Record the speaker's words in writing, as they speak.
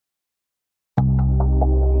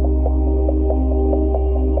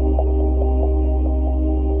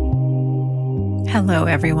Hello,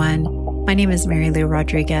 everyone. My name is Mary Lou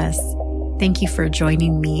Rodriguez. Thank you for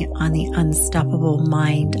joining me on the Unstoppable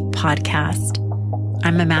Mind podcast.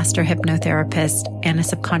 I'm a master hypnotherapist and a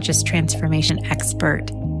subconscious transformation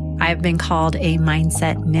expert. I've been called a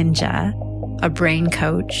mindset ninja, a brain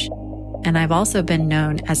coach, and I've also been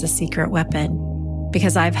known as a secret weapon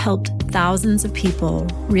because I've helped thousands of people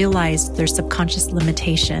realize their subconscious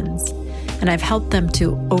limitations, and I've helped them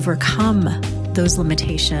to overcome those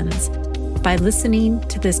limitations. By listening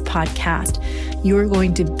to this podcast, you are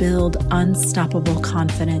going to build unstoppable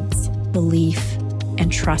confidence, belief,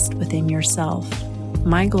 and trust within yourself.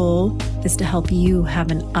 My goal is to help you have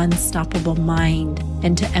an unstoppable mind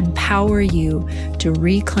and to empower you to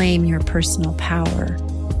reclaim your personal power.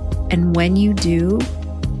 And when you do,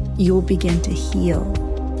 you'll begin to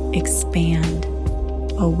heal, expand,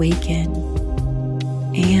 awaken,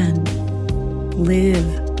 and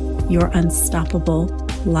live your unstoppable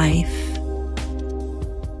life.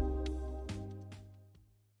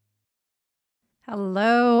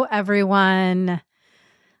 Hello, everyone.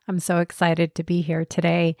 I'm so excited to be here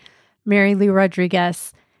today. Mary Lou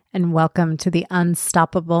Rodriguez, and welcome to the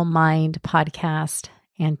Unstoppable Mind podcast.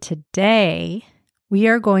 And today we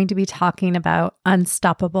are going to be talking about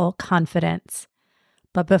unstoppable confidence.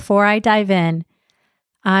 But before I dive in,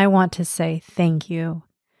 I want to say thank you.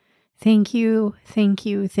 Thank you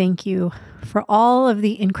for all of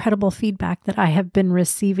the incredible feedback that I have been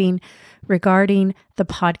receiving regarding the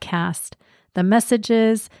podcast. The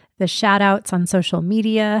messages, the shout outs on social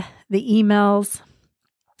media, the emails.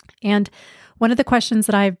 And one of the questions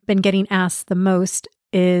that I've been getting asked the most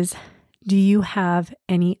is, do you have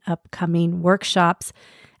any upcoming workshops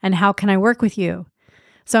and how can I work with you?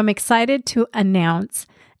 So I'm excited to announce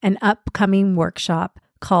an upcoming workshop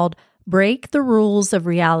called Break the Rules of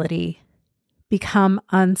Reality, Become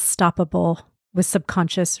Unstoppable with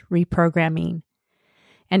Subconscious Reprogramming.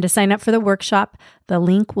 And to sign up for the workshop, the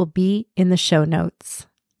link will be in the show notes.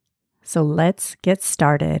 So let's get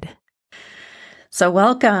started. So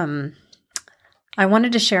welcome. I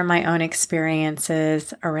wanted to share my own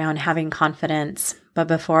experiences around having confidence. But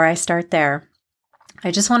before I start there,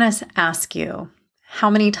 I just want to ask you how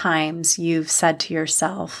many times you've said to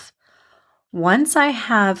yourself, once I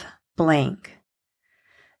have blank,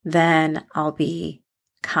 then I'll be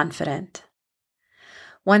confident.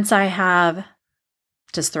 Once I have,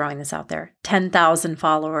 just throwing this out there, 10,000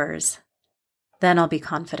 followers, then I'll be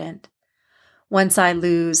confident. Once I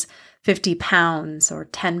lose 50 pounds or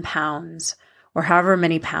 10 pounds or however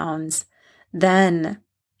many pounds, then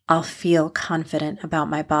I'll feel confident about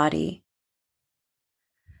my body.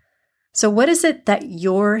 So what is it that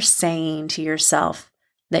you're saying to yourself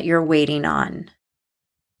that you're waiting on?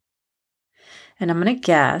 And I'm going to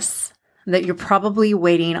guess that you're probably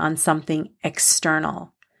waiting on something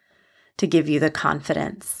external to give you the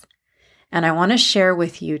confidence. And I want to share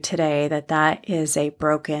with you today that that is a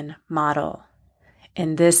broken model.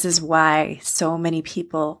 And this is why so many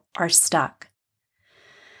people are stuck.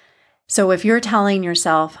 So if you're telling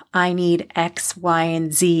yourself, I need X, Y,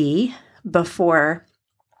 and Z before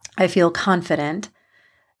I feel confident,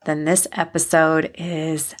 then this episode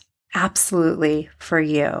is absolutely for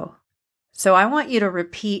you. So I want you to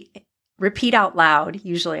repeat out loud.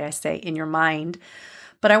 Usually I say in your mind,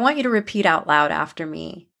 but I want you to repeat out loud after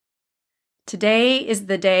me. Today is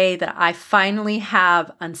the day that I finally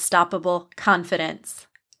have unstoppable confidence.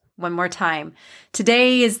 One more time.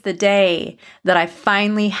 Today is the day that I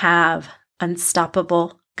finally have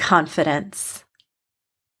unstoppable confidence.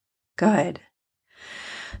 Good.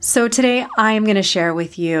 So today I am going to share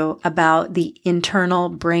with you about the internal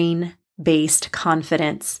brain-based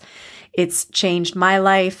confidence. It's changed my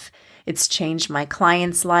life. It's changed my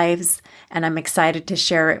clients' lives, and I'm excited to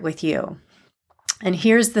share it with you. And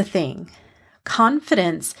here's the thing.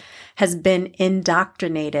 Confidence has been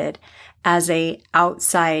indoctrinated as a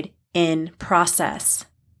outside-in process.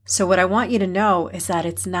 So what I want you to know is that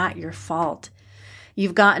it's not your fault.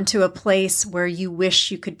 You've gotten to a place where you wish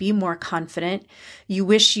you could be more confident. You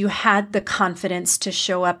wish you had the confidence to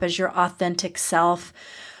show up as your authentic self,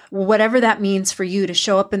 whatever that means for you, to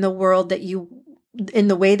show up in the world in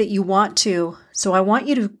the way that you want to. So I want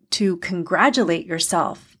you to congratulate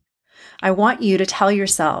yourself. I want you to tell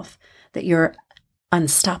yourself that you're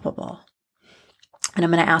unstoppable. And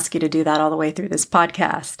I'm going to ask you to do that all the way through this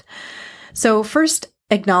podcast. So first,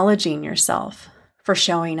 acknowledging yourself for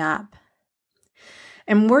showing up.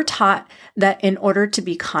 And we're taught that in order to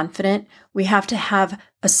be confident, we have to have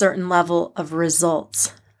a certain level of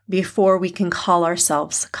results before we can call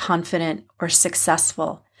ourselves confident or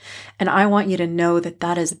successful. And I want you to know that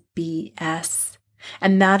that is BS.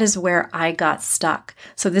 And that is where I got stuck.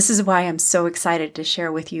 So this is why I'm so excited to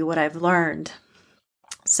share with you what I've learned.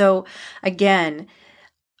 So again,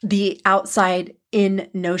 the outside in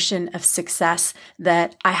notion of success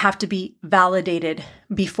that I have to be validated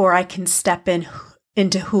before I can step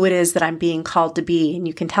into who it is that I'm being called to be. And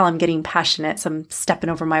you can tell I'm getting passionate, so I'm stepping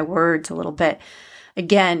over my words a little bit.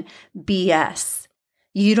 Again, BS.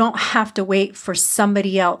 You don't have to wait for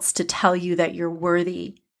somebody else to tell you that you're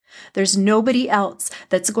worthy. There's nobody else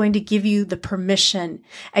that's going to give you the permission.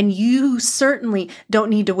 And you certainly don't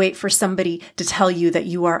need to wait for somebody to tell you that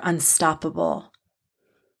you are unstoppable.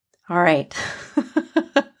 All right.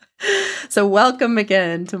 So welcome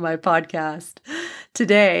again to my podcast.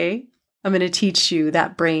 Today, I'm going to teach you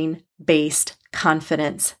that brain-based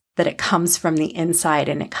confidence, that it comes from the inside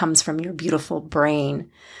and it comes from your beautiful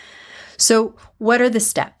brain. So what are the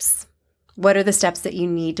steps? What are the steps that you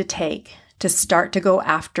need to take to start to go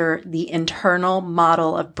after the internal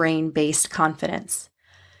model of brain-based confidence?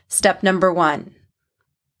 Step number 1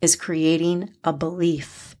 is creating a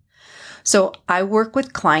belief. So I work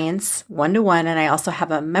with clients one-to-one, and I also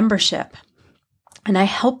have a membership, and I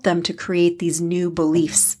help them to create these new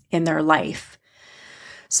beliefs in their life.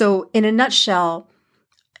 So in a nutshell,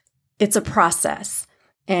 it's a process,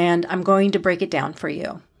 and I'm going to break it down for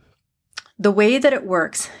you. The way that it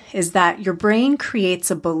works is that your brain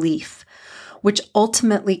creates a belief, which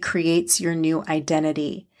ultimately creates your new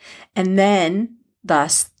identity, and then,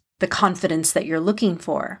 thus, the confidence that you're looking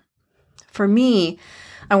for. For me,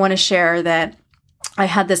 I want to share that I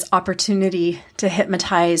had this opportunity to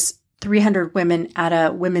hypnotize 300 women at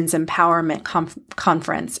a women's empowerment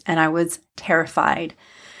conference, and I was terrified.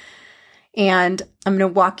 And I'm going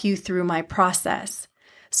to walk you through my process.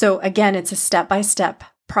 So again, it's a step-by-step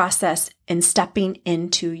process in stepping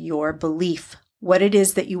into your belief, what it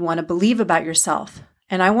is that you want to believe about yourself.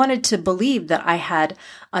 And I wanted to believe that I had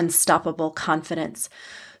unstoppable confidence.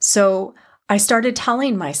 So I started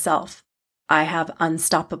telling myself, I have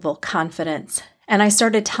unstoppable confidence. And I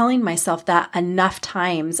started telling myself that enough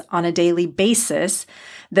times on a daily basis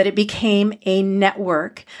that it became a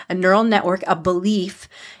network, a neural network, a belief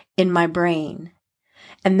in my brain.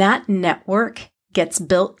 And that network gets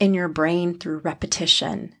built in your brain through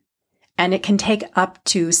repetition. And it can take up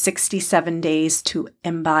to 67 days to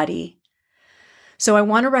embody. So I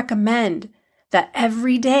want to recommend that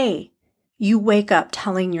every day you wake up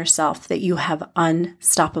telling yourself that you have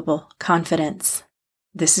unstoppable confidence.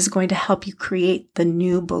 This is going to help you create the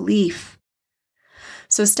new belief.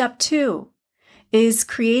 So step 2 is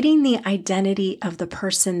creating the identity of the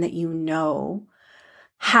person that you know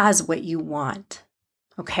has what you want.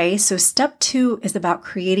 Okay, so step 2 is about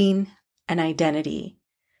creating an identity,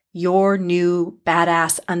 your new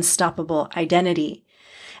badass, unstoppable identity.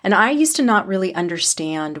 And I used to not really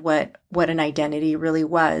understand what an identity really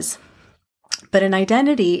was. But an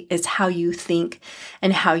identity is how you think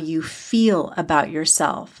and how you feel about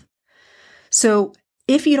yourself. So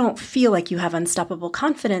if you don't feel like you have unstoppable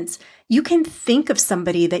confidence, you can think of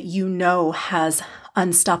somebody that you know has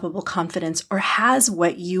unstoppable confidence or has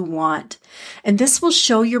what you want. And this will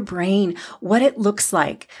show your brain what it looks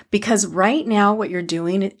like. Because right now what you're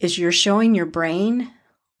doing is you're showing your brain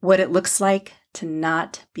what it looks like to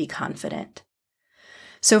not be confident.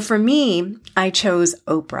 So for me, I chose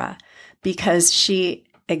Oprah because she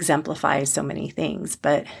exemplifies so many things,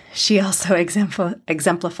 but she also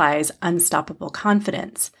exemplifies unstoppable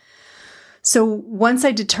confidence. So once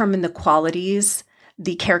I determined the qualities,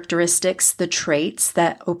 the characteristics, the traits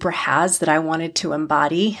that Oprah has that I wanted to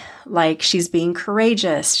embody, like she's being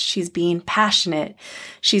courageous, she's being passionate,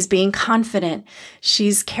 she's being confident,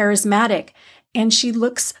 she's charismatic, and she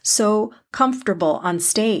looks so comfortable on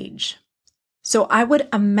stage. So I would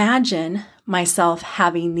imagine myself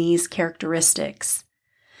having these characteristics.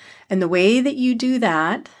 And the way that you do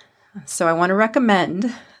that, so I want to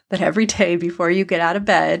recommend that every day before you get out of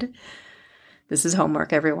bed, this is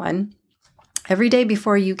homework, everyone. Every day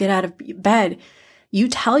before you get out of bed, you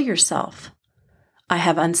tell yourself, I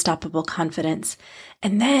have unstoppable confidence.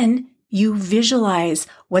 And then you visualize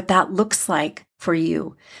what that looks like for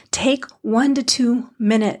you. Take 1 to 2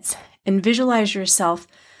 minutes and visualize yourself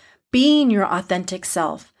being your authentic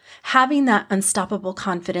self, having that unstoppable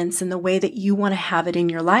confidence in the way that you want to have it in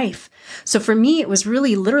your life. So for me, it was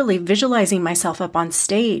really literally visualizing myself up on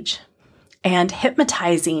stage and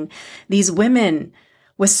hypnotizing these women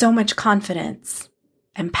with so much confidence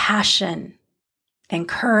and passion and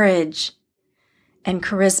courage and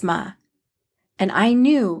charisma. And I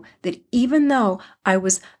knew that even though I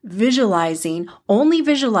was only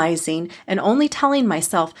visualizing and only telling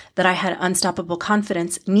myself that I had unstoppable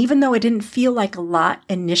confidence, and even though it didn't feel like a lot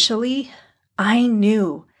initially, I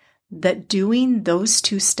knew that doing those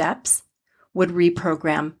 2 steps would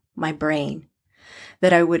reprogram my brain,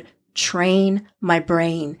 that I would train my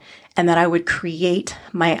brain, and that I would create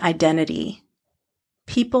my identity.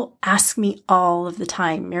 People ask me all of the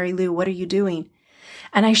time, Mary Lou, what are you doing?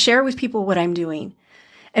 And I share with people what I'm doing.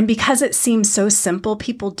 And because it seems so simple,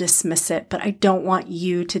 people dismiss it, but I don't want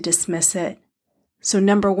you to dismiss it. So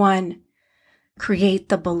number 1, create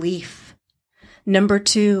the belief. Number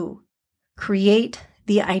 2, create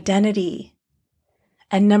the identity.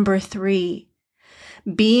 And number 3,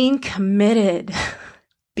 being committed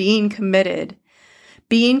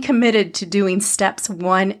to doing steps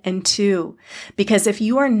 1 and 2. Because if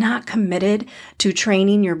you are not committed to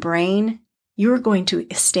training your brain, you're going to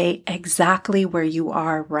stay exactly where you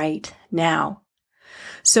are right now.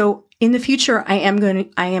 So in the future, I am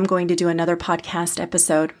going to do another podcast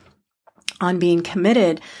episode on being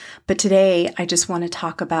committed. But today, I just want to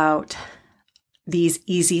talk about these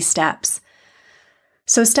easy steps.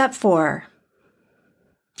 So step 4,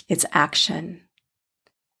 it's action.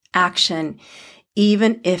 Action,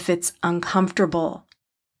 even if it's uncomfortable.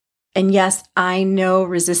 And yes, I know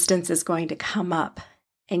resistance is going to come up.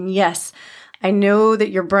 And yes, I know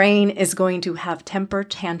that your brain is going to have temper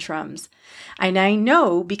tantrums. And I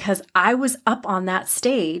know because I was up on that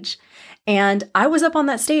stage and I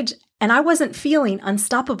wasn't feeling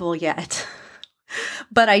unstoppable yet.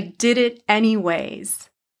 But I did it anyways.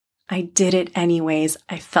 I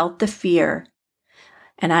felt the fear.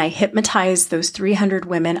 And I hypnotized those 300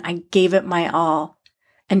 women. I gave it my all.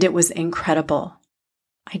 And it was incredible.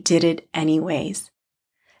 I did it anyways.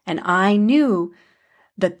 And I knew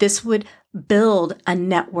that this would build a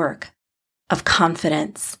network of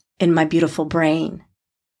confidence in my beautiful brain.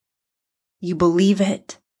 You believe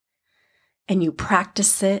it and you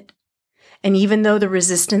practice it. And even though the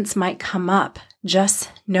resistance might come up,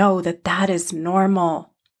 just know that that is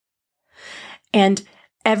normal. And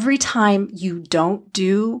every time you don't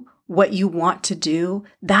do what you want to do,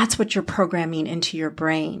 that's what you're programming into your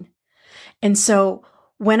brain. And so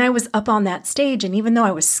when I was up on that stage, and even though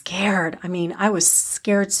I was scared, I was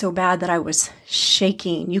scared so bad that I was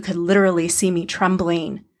shaking. You could literally see me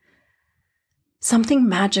trembling. Something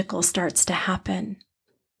magical starts to happen.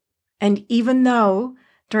 And even though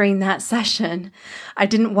during that session, I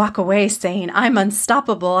didn't walk away saying, I'm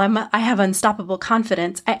unstoppable, I have unstoppable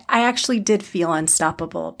confidence, I actually did feel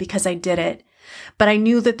unstoppable because I did it. But I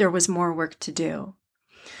knew that there was more work to do.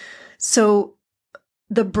 So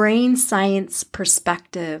the brain science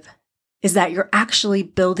perspective is that you're actually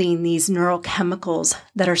building these neurochemicals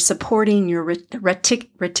that are supporting your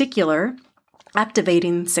reticular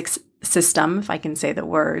activating system, if I can say the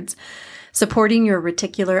words, supporting your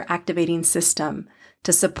reticular activating system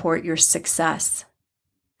to support your success.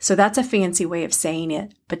 So that's a fancy way of saying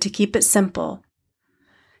it, but to keep it simple,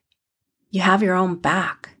 you have your own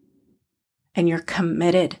back and you're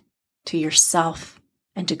committed to yourself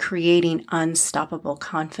and to creating unstoppable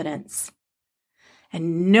confidence.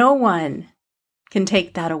 And no one can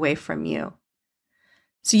take that away from you.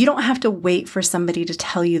 So you don't have to wait for somebody to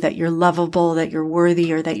tell you that you're lovable, that you're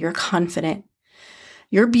worthy, or that you're confident.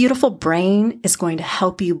 Your beautiful brain is going to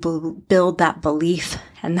help you build that belief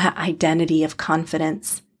and that identity of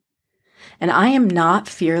confidence. And I am not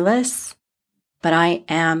fearless, but I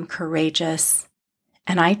am courageous.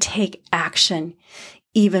 And I take action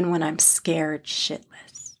even when I'm scared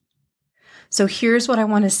shitless. So here's what I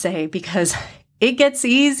want to say, because it gets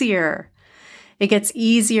easier. It gets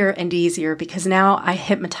easier and easier because now I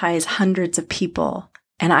hypnotize hundreds of people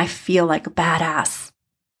and I feel like a badass.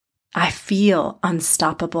 I feel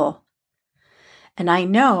unstoppable. And I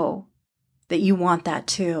know that you want that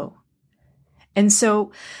too. And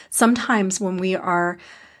so sometimes when we are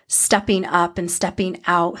stepping up and stepping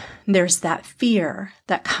out, there's that fear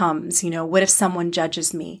that comes, what if someone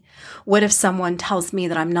judges me? What if someone tells me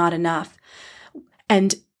that I'm not enough?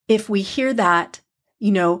 And if we hear that,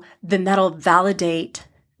 then that'll validate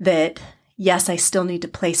that, yes, I still need to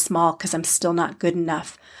play small because I'm still not good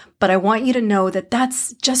enough. But I want you to know that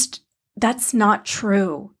that's not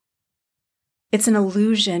true. It's an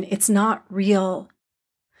illusion. It's not real.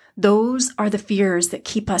 Those are the fears that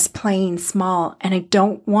keep us playing small. And I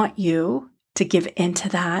don't want you to give into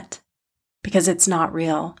that because it's not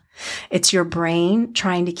real. It's your brain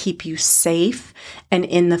trying to keep you safe and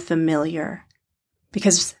in the familiar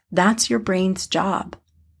because that's your brain's job.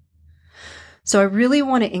 So I really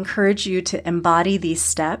want to encourage you to embody these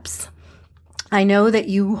steps. I know that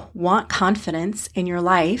you want confidence in your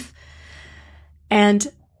life, and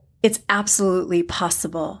it's absolutely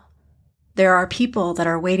possible. There are people that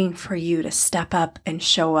are waiting for you to step up and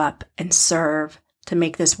show up and serve to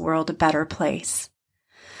make this world a better place.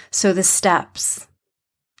 So the steps,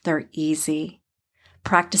 they're easy.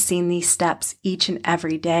 Practicing these steps each and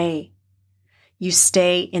every day. You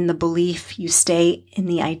stay in the belief, you stay in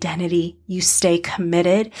the identity, you stay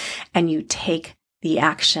committed, and you take the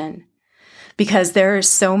action. Because there is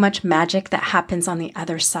so much magic that happens on the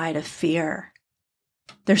other side of fear.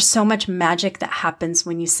 There's so much magic that happens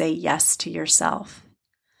when you say yes to yourself.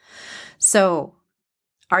 So,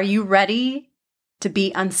 are you ready to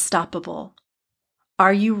be unstoppable?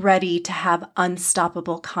 Are you ready to have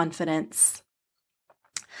unstoppable confidence?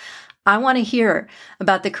 I want to hear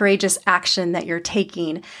about the courageous action that you're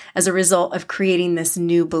taking as a result of creating this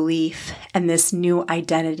new belief and this new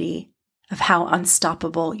identity of how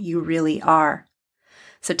unstoppable you really are.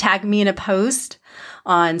 So tag me in a post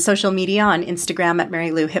on social media, on Instagram at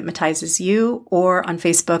Mary Lou Hypnotizes You, or on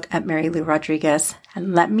Facebook at Mary Lou Rodriguez,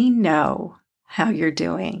 and let me know how you're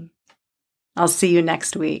doing. I'll see you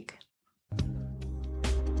next week.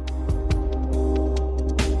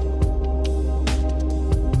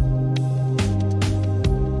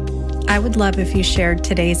 I would love if you shared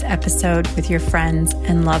today's episode with your friends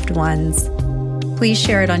and loved ones. Please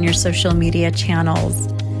share it on your social media channels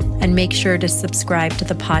and make sure to subscribe to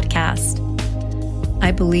the podcast.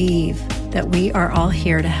 I believe that we are all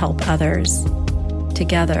here to help others.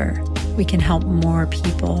 Together, we can help more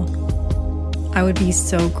people. I would be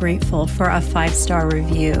so grateful for a 5-star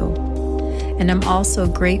review. And I'm also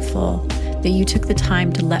grateful that you took the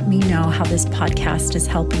time to let me know how this podcast is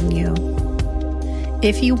helping you.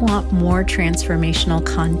 If you want more transformational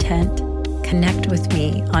content, connect with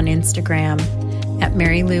me on Instagram at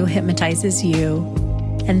Mary Lou Hypnotizes You,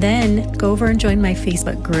 and then go over and join my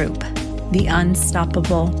Facebook group, The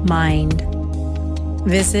Unstoppable Mind.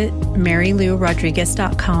 Visit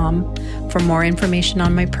MaryLouRodriguez.com for more information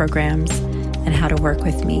on my programs and how to work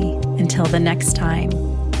with me. Until the next time,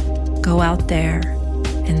 go out there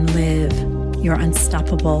and live your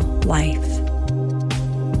unstoppable life.